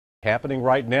Happening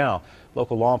right now,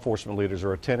 local law enforcement leaders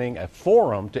are attending a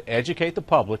forum to educate the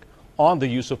public on the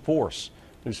use of force.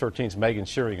 News 13's Megan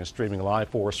Shearing is streaming live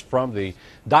for us from the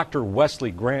Dr. Wesley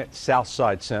Grant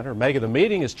Southside Center. Megan, the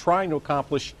meeting is trying to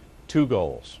accomplish two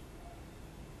goals.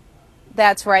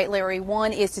 That's right, Larry.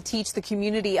 One is to teach the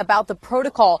community about the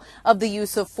protocol of the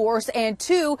use of force, and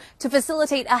two, to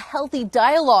facilitate a healthy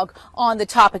dialogue on the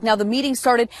topic. Now, the meeting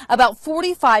started about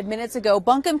 45 minutes ago.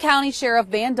 Buncombe County Sheriff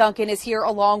Duncan is here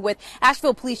along with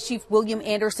Asheville Police Chief William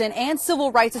Anderson and Civil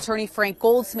Rights Attorney Frank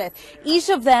Goldsmith. Each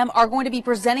of them are going to be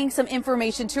presenting some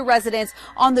information to residents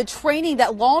on the training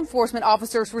that law enforcement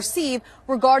officers receive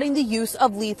regarding the use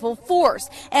of lethal force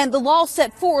and the law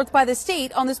set forth by the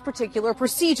state on this particular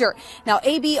procedure. Now,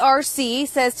 ABRC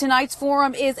says tonight's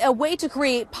forum is a way to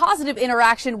create positive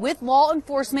interaction with law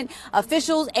enforcement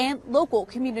officials and local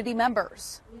community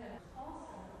members.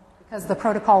 Because the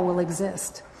protocol will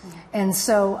exist. And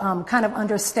so kind of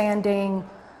understanding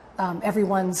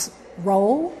everyone's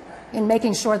role in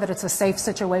making sure that it's a safe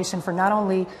situation for not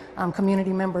only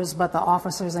community members but the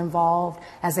officers involved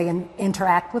as they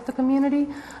interact with the community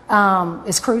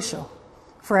is crucial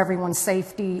for everyone's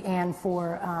safety and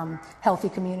for healthy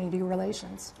community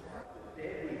relations.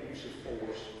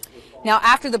 Now,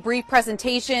 after the brief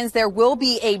presentations, there will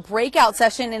be a breakout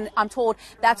session, and I'm told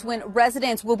that's when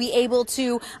residents will be able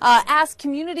to ask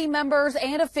community members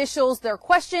and officials their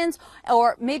questions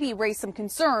or maybe raise some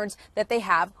concerns that they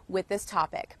have with this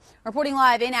topic. Reporting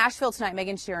live in Asheville tonight,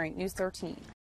 Megan Shearing, News 13.